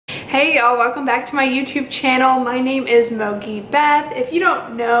Hey y'all, welcome back to my YouTube channel. My name is Mogi Beth. If you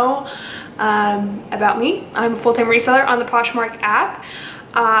don't know about me, I'm a full-time reseller on the Poshmark app.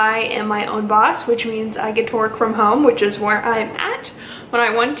 I am my own boss, which means I get to work from home, which is where I'm at when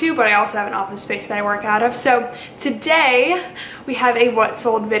I want to, but I also have an office space that I work out of. So today we have a what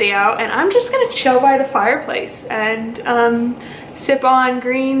sold video, and I'm just gonna chill by the fireplace and sip on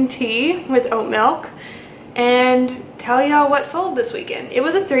green tea with oat milk and tell y'all what sold this weekend. It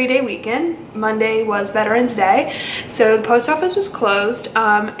was a 3-day weekend. Monday was Veterans Day, so the post office was closed,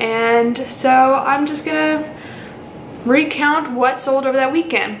 and so I'm just gonna recount what sold over that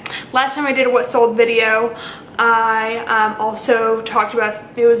weekend. Last time I did a what sold video, I also talked about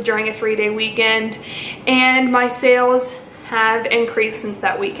it was during a 3-day weekend, and my sales have increased since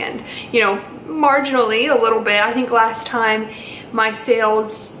that weekend. You know, marginally, a little bit. I think last time my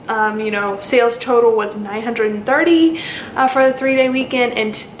sales sales total was 930 for the 3-day weekend,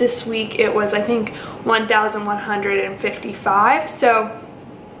 and this week it was, I think, 1,155. So,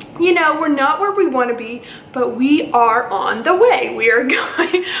 you know, we're not where we want to be, but we are on the way. We are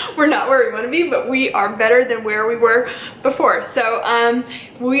going, we're not where we want to be, but we are better than where we were before. So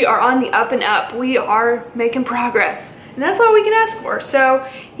we are on the up and up. We are making progress, and that's all we can ask for. So,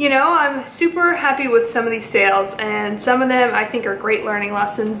 you know, I'm super happy with some of these sales, and some of them I think are great learning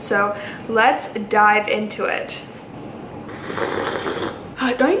lessons. So let's dive into it.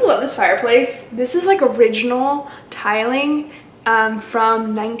 Don't you love this fireplace? This is like original tiling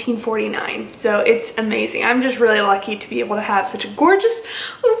from 1949, so it's amazing. I'm just really lucky to be able to have such a gorgeous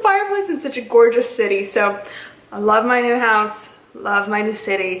little fireplace in such a gorgeous city. So I love my new house, love my new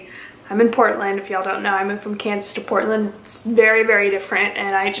city. I'm in Portland. If y'all don't know, I moved from Kansas to Portland. It's very, very different,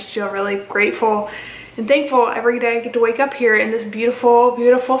 and I just feel really grateful and thankful every day I get to wake up here in this beautiful,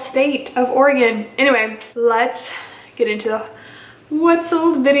 beautiful state of Oregon. Anyway, let's get into the what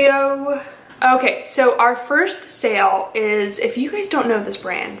sold video. Okay, so our first sale is, if you guys don't know this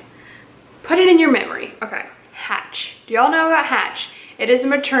brand, put it in your memory. Okay, Hatch. Do y'all know about Hatch? It is a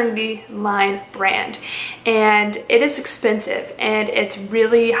maternity line brand, and it is expensive, and it's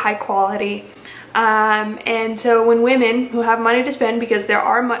really high quality. And so when women who have money to spend, because there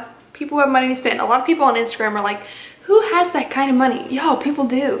are people who have money to spend, a lot of people on Instagram are like, who has that kind of money? Yo, people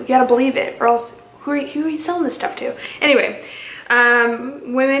do. You gotta believe it, or else who are you selling this stuff to? Anyway,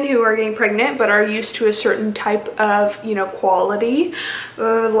 women who are getting pregnant but are used to a certain type of, you know, quality,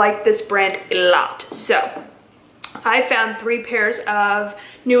 like this brand a lot. So I found 3 pairs of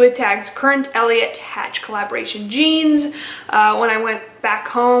New with Tags Current Elliott Hatch collaboration jeans when I went back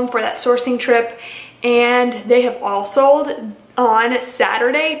home for that sourcing trip, and they have all sold. On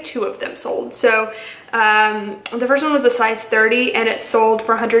Saturday, 2 of them sold. So the first one was a size 30, and it sold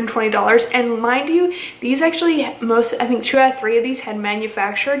for $120. And mind you, these actually, I think 2 out of 3 of these had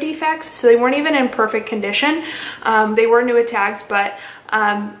manufacturer defects, so they weren't even in perfect condition. They were New with Tags, but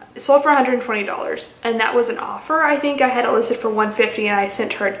it sold for $120, and that was an offer. I think I had it listed for $150, and I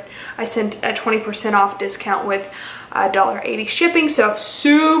sent a 20% off discount with $1.80 shipping, so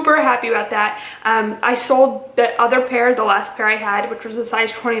super happy about that. I sold the other pair, the last pair I had, which was a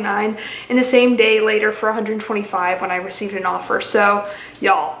size 29, in the same day later for $125 when I received an offer. So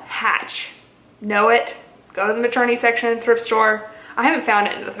y'all, Hatch, know it. Go to the maternity section in the thrift store. I haven't found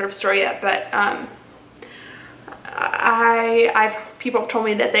it in the thrift store yet, but people have told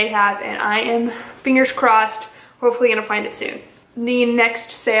me that they have, and I am, fingers crossed, hopefully gonna find it soon. The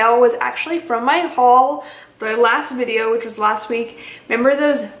next sale was actually from my haul, the last video, which was last week. Remember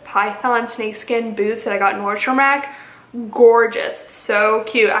those python snakeskin boots that I got in Nordstrom Rack? Gorgeous, so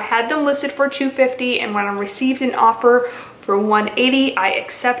cute. I had them listed for $250, and when I received an offer for $180, I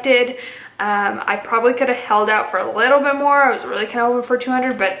accepted. I probably could have held out for a little bit more. I was really kind of hoping for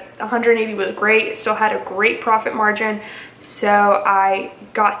 $200, but $180 was great. It still had a great profit margin, so I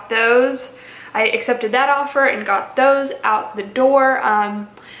got those. I accepted that offer and got those out the door.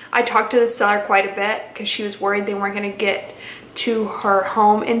 I talked to the seller quite a bit because she was worried they weren't going to get to her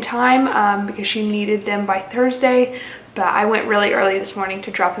home in time because she needed them by Thursday. But I went really early this morning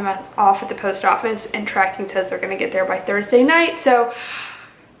to drop them off at the post office, and tracking says they're going to get there by Thursday night. So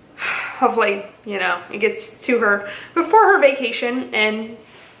hopefully, you know, it gets to her before her vacation, and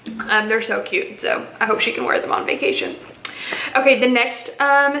they're so cute. So I hope she can wear them on vacation. Okay, the next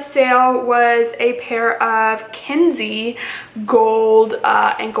sale was a pair of Kenzie gold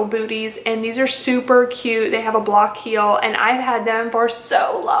ankle booties, and these are super cute. They have a block heel, and I've had them for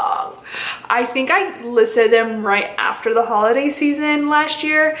so long. I think I listed them right after the holiday season last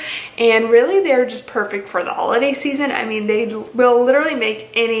year, and really they're just perfect for the holiday season. I mean, they will literally make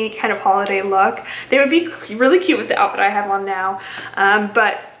any kind of holiday look. They would be really cute with the outfit I have on now,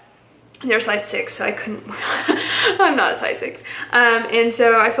 but They're size 6, so I couldn't, I'm not a size 6. And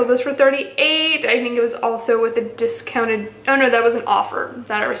so I sold this for $38. I think it was also with a discounted, oh no, that was an offer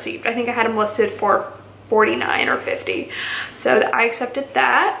that I received. I think I had them listed for $49 or $50. So I accepted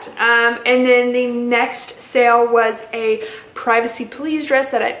that. And then the next sale was a privacy please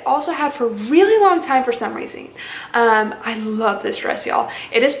dress that I also had for a really long time for some reason. I love this dress, y'all.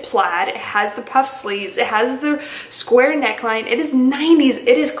 It is plaid. It has the puff sleeves. It has the square neckline. It is 90s.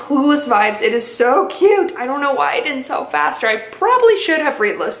 It is Clueless vibes. It is so cute. I don't know why I didn't sell faster. I probably should have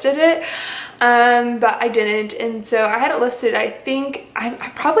relisted it. But I didn't, and so I had it listed, I think,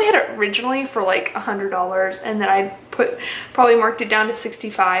 I probably had it originally for like $100, and then I probably marked it down to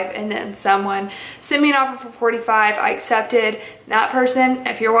 $65, and then someone sent me an offer for $45. I accepted. That person,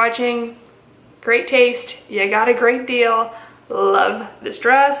 if you're watching, great taste, you got a great deal, love this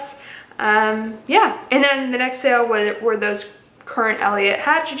dress. Yeah, and then the next sale were those current Elliot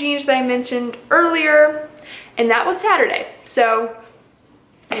Hatch jeans that I mentioned earlier, and that was Saturday. So,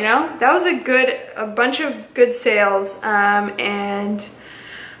 you know, that was a bunch of good sales, and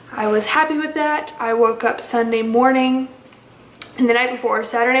I was happy with that. I woke up Sunday morning, and the night before,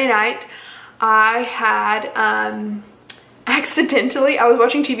 Saturday night, I had accidentally, I was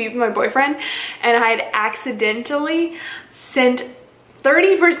watching TV with my boyfriend, and I had accidentally sent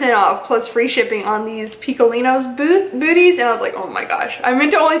 30% off plus free shipping on these Picolinos booties, and I was like, oh my gosh, I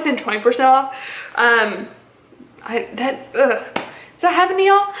meant to only send 20% off. Does that happen to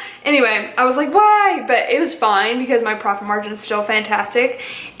y'all? Anyway, I was like, why? But it was fine because my profit margin is still fantastic,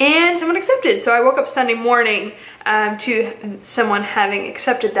 and someone accepted. So I woke up Sunday morning to someone having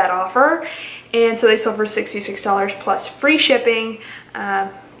accepted that offer, and so they sold for $66 plus free shipping.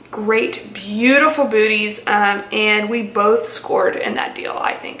 Great, beautiful booties, and we both scored in that deal.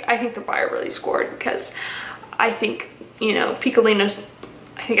 I think the buyer really scored, because I think, you know, Picolinos,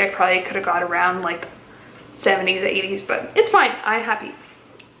 I think I probably could have got around like 70s, 80s, but it's fine. I'm happy,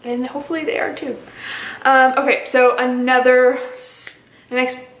 and hopefully they are too. Okay, so the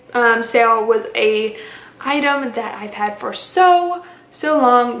next sale was a item that I've had for so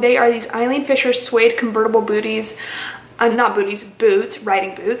long. They are these Eileen Fisher suede convertible booties. Not booties, boots,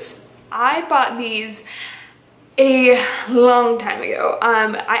 riding boots. I bought these a long time ago.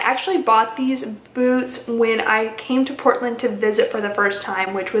 I actually bought these boots when I came to Portland to visit for the first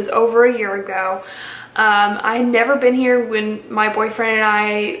time, which was over a year ago. I had never been here when my boyfriend and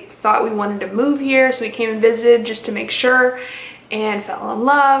I thought we wanted to move here, so we came and visited just to make sure, and fell in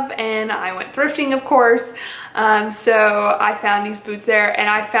love, and I went thrifting, of course. So I found these boots there, and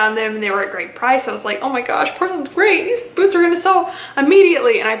I found them, and they were at a great price. I was like, oh my gosh, Portland's great. These boots are gonna sell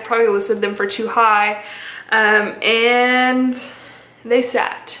immediately, and I probably listed them for too high. And they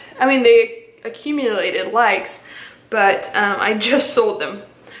sat. I mean, they accumulated likes, but I just sold them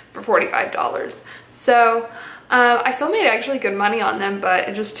for $45. So I still made actually good money on them, but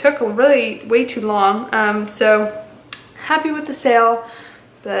it just took really way too long. So happy with the sale,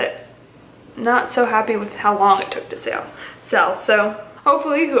 but not so happy with how long it took to sell. So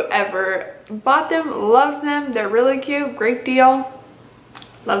hopefully whoever bought them loves them. They're really cute, great deal.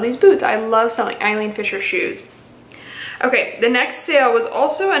 Love these boots. I love selling Eileen Fisher shoes. Okay, the next sale was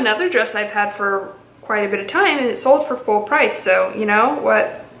also another dress I've had for quite a bit of time, and it sold for full price. So you know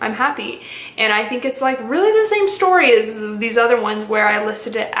what? I'm happy. And I think it's like really the same story as these other ones where I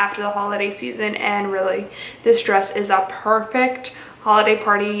listed it after the holiday season, and really this dress is a perfect holiday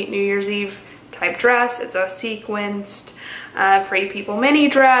party, New Year's Eve type dress. It's a sequenced Free People mini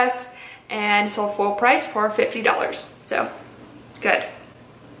dress, and sold full price for $50. So good.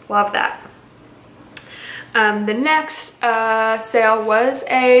 Love that. The next sale was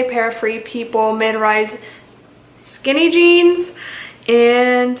a pair of Free People mid-rise skinny jeans,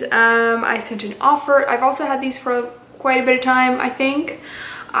 and I sent an offer. I've also had these for quite a bit of time, I think.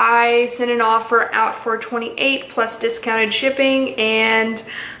 I sent an offer out for $28 plus discounted shipping, and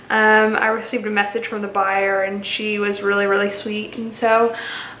I received a message from the buyer, and she was really sweet, and so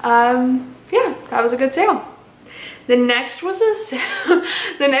yeah, that was a good sale. The next was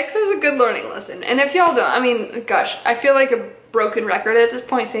a good learning lesson. And if y'all don't, I mean, gosh, I feel like a broken record at this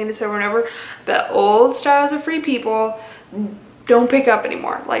point saying this over and over, but old styles of Free People don't pick up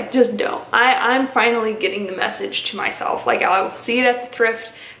anymore. Like, just don't. I'm finally getting the message to myself. Like, I will see it at the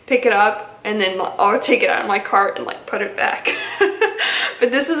thrift, pick it up, and then I'll take it out of my cart and like put it back.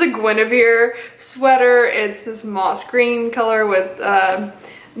 But this is a Guinevere sweater. It's this moss green color with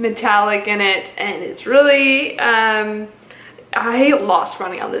metallic in it, and it's really I lost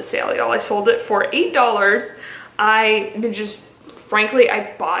money on this sale, y'all. I sold it for $8. Frankly,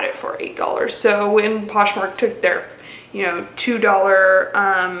 I bought it for $8. So when Poshmark took their, you know,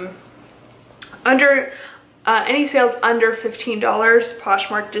 $2 Under any sales under $15,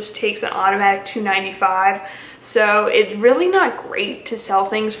 Poshmark just takes an automatic $2.95. So it's really not great to sell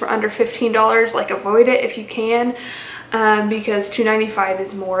things for under $15. Like, avoid it if you can, because $2.95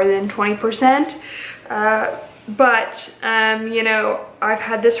 is more than 20%. But you know, I've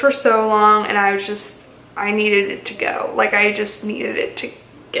had this for so long, and I needed it to go. Like, I just needed it to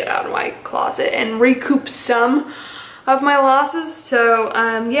get out of my closet and recoup some of my losses. So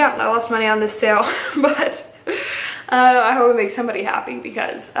yeah, I lost money on this sale, but I hope it makes somebody happy,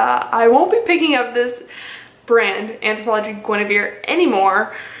 because I won't be picking up this brand, Anthropologie Guinevere,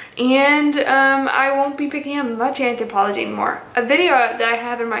 anymore, and I won't be picking up much Anthropologie anymore. A video that I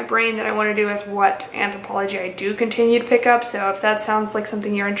have in my brain that I want to do is what Anthropologie I do continue to pick up, so if that sounds like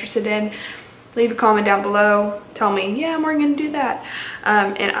something you're interested in, leave a comment down below, tell me, yeah, we're gonna do that,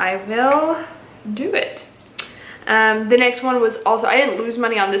 and I will do it. The next one was also, I didn't lose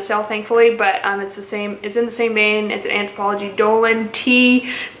money on this sale, thankfully, but it's in the same vein. It's an Anthropologie Dolan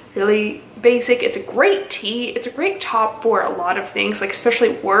tee, really basic. It's a great tee. It's a great top for a lot of things, like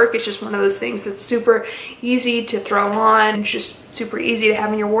especially work. It's just one of those things that's super easy to throw on. It's just super easy to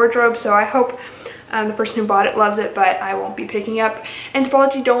have in your wardrobe. So I hope the person who bought it loves it, but I won't be picking up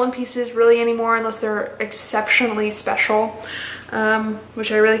Anthropologie Dolan pieces really anymore unless they're exceptionally special,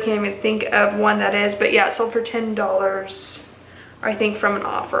 which I really can't even think of one that is. But yeah, it sold for $10, I think, from an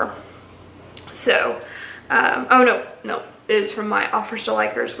offer. So, oh no, it was from my offers to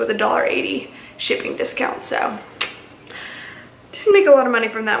likers with a $1.80 shipping discount. So didn't make a lot of money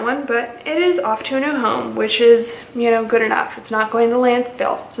from that one, but it is off to a new home, which is, you know, good enough. It's not going to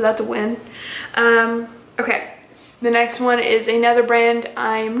landfill, so that's a win. Okay, so the next one is another brand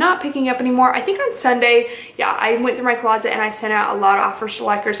I'm not picking up anymore. I think on Sunday, yeah, I went through my closet and I sent out a lot of offers to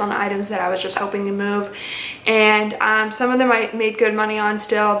likers on the items that I was just hoping to move, and some of them I made good money on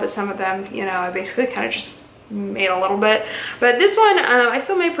still, but some of them, you know, I basically kind of just made a little bit. But this one, I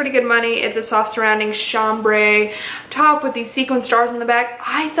still made pretty good money. It's a soft surrounding chambray top with these sequin stars in the back.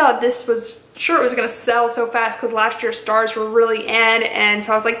 I thought this was, sure it was gonna sell so fast because last year's stars were really in, and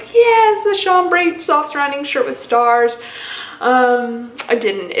so I was like, yeah, it's a chambray soft surrounding shirt with stars. I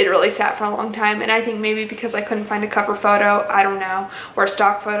didn't. It really sat for a long time, and I think maybe because I couldn't find a cover photo, I don't know, or a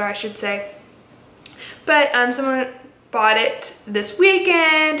stock photo I should say. But someone bought it this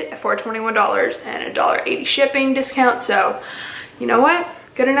weekend for $21 and a $1.80 shipping discount. So you know what,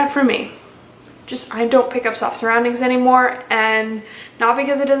 good enough for me. Just, I don't pick up soft surroundings anymore, and not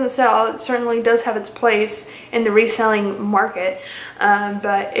because it doesn't sell. It certainly does have its place in the reselling market,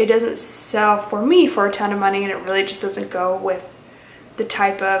 but it doesn't sell for me for a ton of money, and it really just doesn't go with the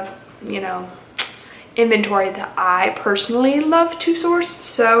type of, you know, inventory that I personally love to source.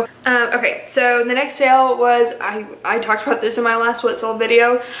 So okay, so the next sale was, I talked about this in my last what sold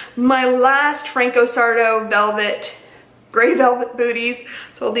video, my last Franco Sarto velvet, gray velvet booties.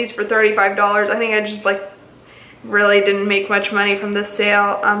 Sold these for $35. I think I just like really didn't make much money from this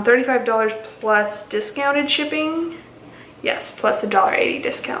sale. $35 plus discounted shipping, yes, plus a $1.80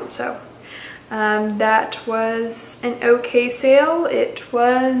 discount. So that was an okay sale. It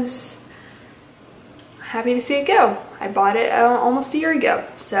was, happy to see it go. I bought it almost a year ago.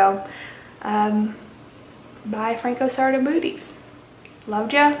 So buy Franco Sarto booties.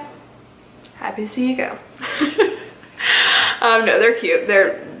 Loved ya. Happy to see you go. No, they're cute.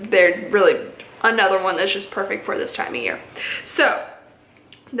 They're really another one that's just perfect for this time of year. So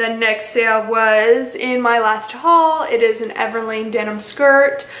the next sale was in my last haul. It is an Everlane denim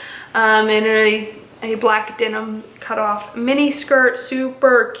skirt, and a black denim cutoff mini skirt,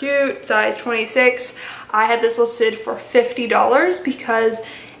 super cute, size 26. I had this listed for $50 because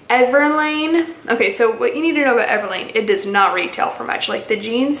Everlane, okay, so what you need to know about Everlane, it does not retail for much. Like the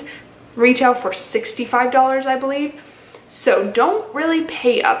jeans retail for $65, I believe. So don't really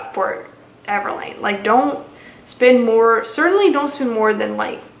pay up for Everlane. Like, don't spend more, certainly don't spend more than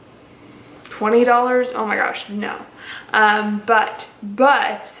like $20. Oh my gosh, no. But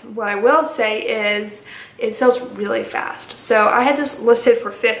what I will say is it sells really fast. So I had this listed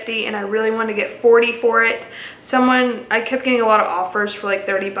for $50 and I really wanted to get $40 for it. I kept getting a lot of offers for like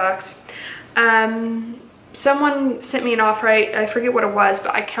 $30. Someone sent me an offer, I forget what it was,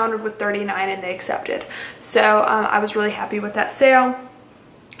 but I countered with $39 and they accepted. So I was really happy with that sale,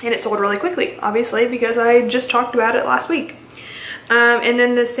 and it sold really quickly, obviously, because I just talked about it last week. And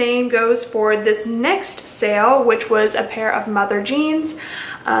then the same goes for this next sale, which was a pair of mother jeans.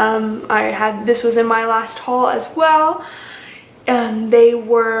 This was in my last haul as well. They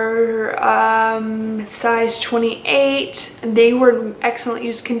were size 28. They were in excellent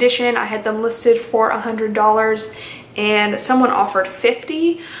use condition. I had them listed for $100 and someone offered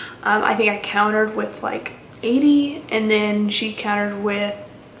 50. I think I countered with like 80, and then she countered with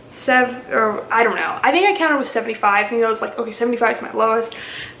or I don't know. I think I counted with 75. I think I was like, okay, 75 is my lowest.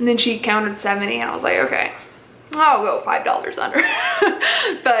 And then she countered 70, and I was like, okay, I'll go $5 under.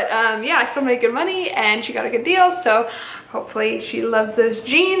 But yeah, I still make good money, and she got a good deal. So hopefully she loves those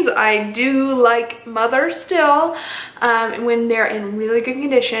jeans. I do like Mother still, when they're in really good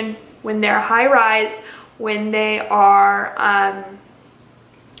condition, when they're high rise, when they are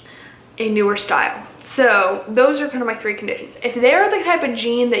a newer style. So those are kind of my 3 conditions. If they're the type of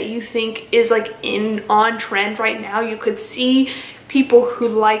jean that you think is like on trend right now, you could see people who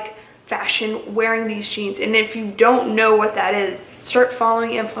like fashion wearing these jeans. And if you don't know what that is, start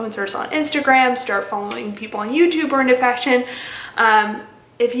following influencers on Instagram, start following people on YouTube who are into fashion.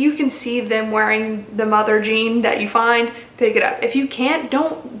 If you can see them wearing the Mother jean that you find, pick it up. If you can't,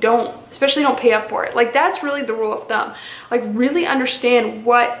 especially don't pay up for it. Like, that's really the rule of thumb. Like, really understand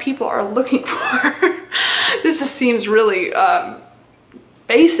what people are looking for. This just seems really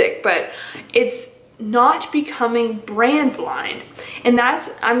basic, but it's not becoming brand blind. And that's,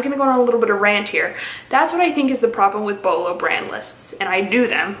 I'm gonna go on a little bit of rant here. That's what I think is the problem with Bolo brand lists. And I do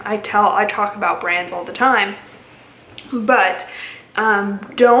them. I talk about brands all the time. But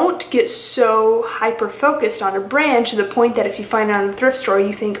don't get so hyper focused on a brand to the point that if you find it on the thrift store,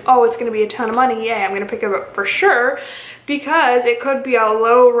 you think, oh, it's gonna be a ton of money, yay, I'm gonna pick it up for sure, because it could be a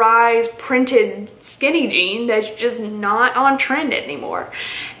low rise printed skinny jean that's just not on trend anymore.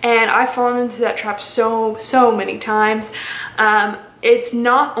 And I've fallen into that trap so many times. It's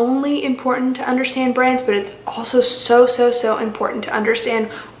not only important to understand brands, but it's also so important to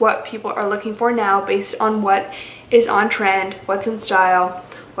understand what people are looking for now based on what is on trend, what's in style,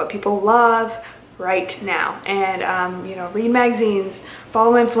 what people love right now. And you know, read magazines,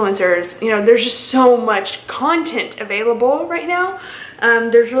 follow influencers. You know, there's just so much content available right now.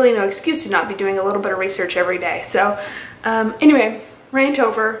 There's really no excuse to not be doing a little bit of research every day. So anyway, rant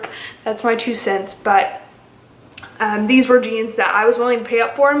over. That's my 2 cents. But these were jeans that I was willing to pay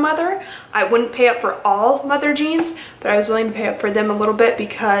up for in Mother. I wouldn't pay up for all Mother jeans, but I was willing to pay up for them a little bit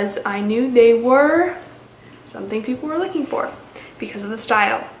because I knew they were something people were looking for because of the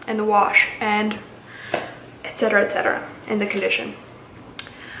style and the wash and etc, and the condition.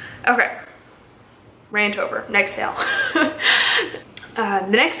 Okay, rant over. Next sale. The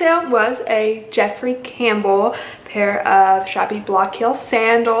next sale was a Jeffrey Campbell pair of Shabby Block Heel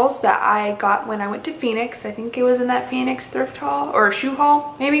sandals that I got when I went to Phoenix. I think it was in that Phoenix thrift haul or shoe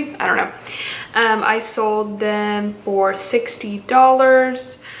haul, maybe, I don't know. I sold them for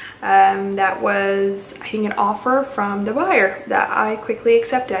 $60. That was, I think, an offer from the buyer that I quickly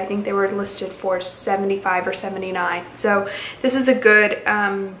accepted. I think they were listed for 75 or 79. So this is a good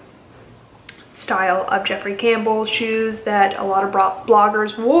style of Jeffrey Campbell shoes that a lot of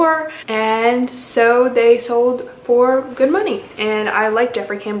bloggers wore, and so they sold for good money. And I like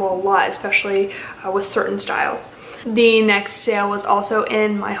Jeffrey Campbell a lot, especially with certain styles. The next sale was also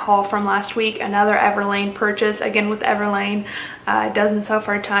in my haul from last week, another Everlane purchase. Again, with Everlane, it doesn't sell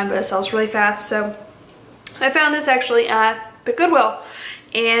for a time, but it sells really fast. So I found this actually at the Goodwill,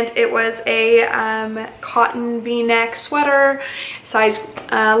 and it was a cotton v-neck sweater, size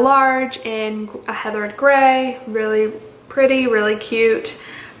large, in a heathered gray. Really pretty, really cute,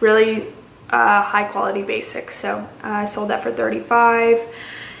 really high quality basic. So I sold that for $35.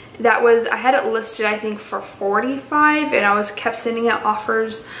 That was, I had it listed I think for $45, and I kept sending out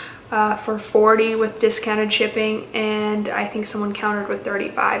offers for $40 with discounted shipping, and I think someone countered with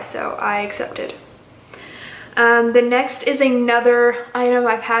 $35, so I accepted. The next is another item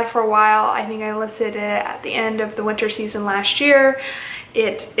I've had for a while. I think I listed it at the end of the winter season last year.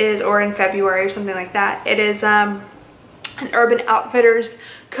 It is, or in February or something like that. It is an Urban Outfitters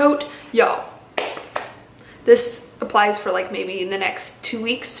coat. Y'all, this applies for like maybe in the next 2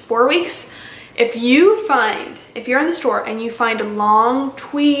 weeks, 4 weeks. If you're in the store and you find long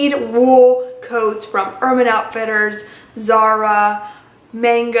tweed wool coats from Urban Outfitters, Zara,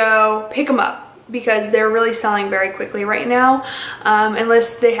 Mango, pick them up, because they're really selling very quickly right now.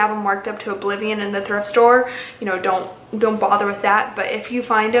 Unless they have them marked up to oblivion in the thrift store, you know, don't bother with that. But if you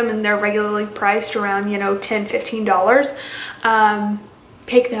find them and they're regularly priced around, you know, $10, $15,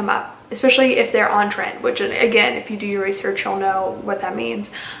 pick them up, especially if they're on trend, which again, if you do your research, you'll know what that means.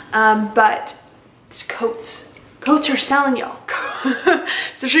 But coats are selling, y'all.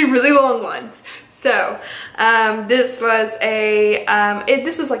 Especially really long ones. So this was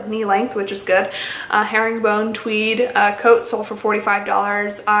this was like knee length, which is good. Herringbone tweed coat, sold for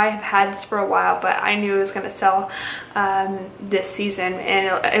 $45. I have had this for a while, but I knew it was going to sell this season,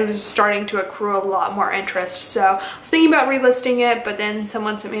 and it was starting to accrue a lot more interest. So I was thinking about relisting it, but then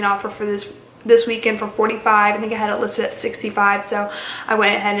someone sent me an offer for this weekend for $45. I think I had it listed at $65, so I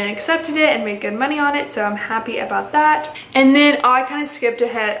went ahead and accepted it and made good money on it, so I'm happy about that. And then I kind of skipped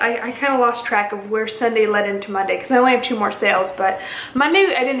ahead. I kind of lost track of where Sunday led into Monday, because I only have 2 more sales, but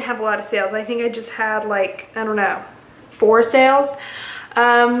Monday I didn't have a lot of sales. I think I just had like, I don't know, 4 sales.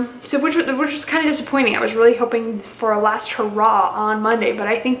 So which was kind of disappointing. I was really hoping for a last hurrah on Monday, but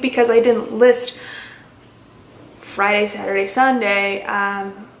I think because I didn't list Friday, Saturday, Sunday,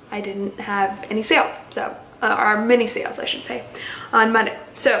 I didn't have any sales, so or mini sales I should say, on Monday.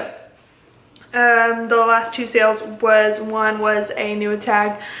 So the last 2 sales one was a new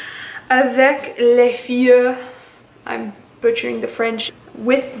tag avec les filles, I'm butchering the French,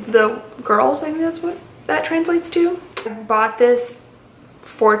 with the girls, I think that's what that translates to. I bought this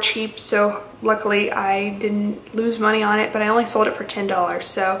for cheap, so luckily I didn't lose money on it, but I only sold it for $10,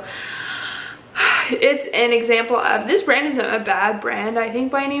 so it's an example of, this brand isn't a bad brand, I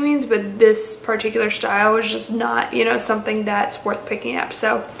think, by any means, but this particular style was just not, you know, something that's worth picking up.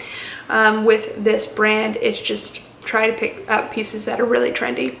 So with this brand, it's just try to pick up pieces that are really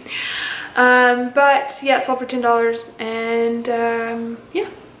trendy. But yeah, it sold for $10, and yeah,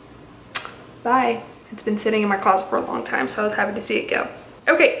 bye. It's been sitting in my closet for a long time, so I was happy to see it go.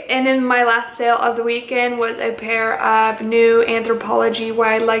 Okay, and then my last sale of the weekend was a pair of new Anthropologie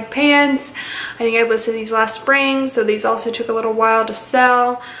wide leg pants. I think I listed these last spring, so these also took a little while to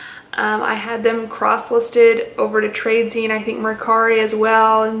sell. I had them cross-listed over to Tradezine, I think Mercari as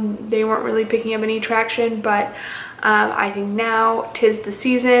well, and they weren't really picking up any traction, but I think now 'tis the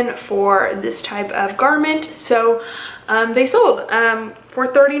season for this type of garment, so they sold for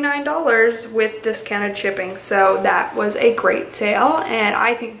 $39 with discounted shipping, so that was a great sale, and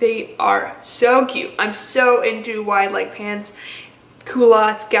I think they are so cute. I'm so into wide leg pants,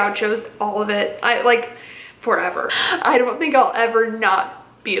 culottes, gauchos, all of it. I like forever. I don't think I'll ever not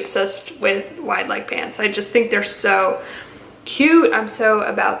be obsessed with wide leg pants. I just think they're so cute. I'm so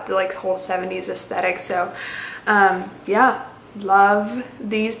about the like whole 70s aesthetic, so yeah, love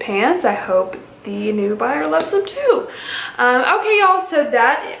these pants. I hope the new buyer loves them too. Okay, y'all, so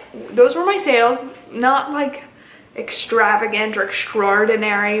those were my sales. Not like extravagant or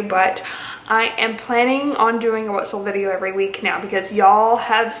extraordinary, but I am planning on doing a what sold video every week now, because y'all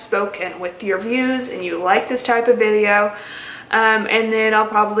have spoken with your views and you like this type of video. And then I'll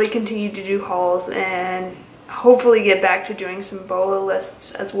probably continue to do hauls and hopefully get back to doing some BOLO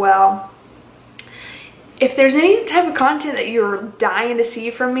lists as well. If there's any type of content that you're dying to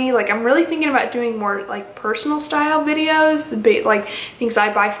see from me, like I'm really thinking about doing more like personal style videos, like things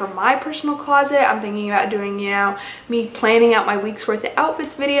I buy for my personal closet. I'm thinking about doing, you know, me planning out my week's worth of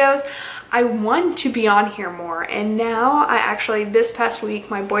outfits videos. I want to be on here more, and now I actually, this past week,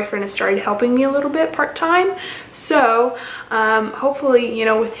 my boyfriend has started helping me a little bit part-time, so hopefully, you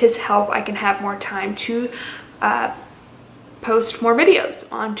know, with his help I can have more time to post more videos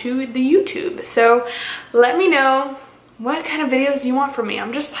onto the YouTube. So let me know what kind of videos you want from me.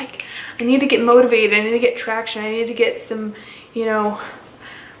 I'm just like, I need to get motivated, I need to get traction, I need to get some, you know,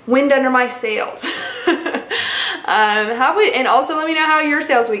 wind under my sails. And also let me know how your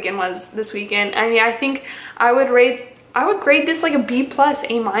sales weekend was this weekend. I mean, I think I would grade this like a B+,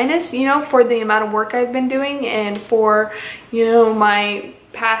 A-, you know, for the amount of work I've been doing and for, you know, my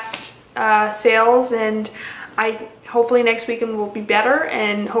past sales, and hopefully next weekend will be better,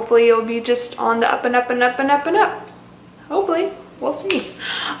 and hopefully it'll be just on the up and up and up and up and up. Hopefully, we'll see.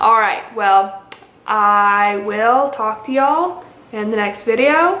 All right, well, I will talk to y'all in the next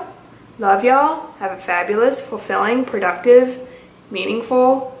video. Love y'all. Have a fabulous, fulfilling, productive,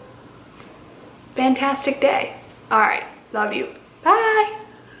 meaningful, fantastic day. All right, love you. Bye.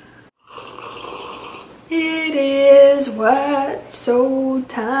 It is what sold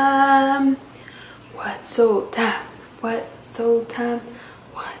time. What sold time? What sold time?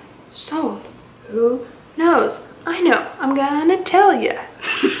 What sold? Who knows? I know. I'm gonna tell ya.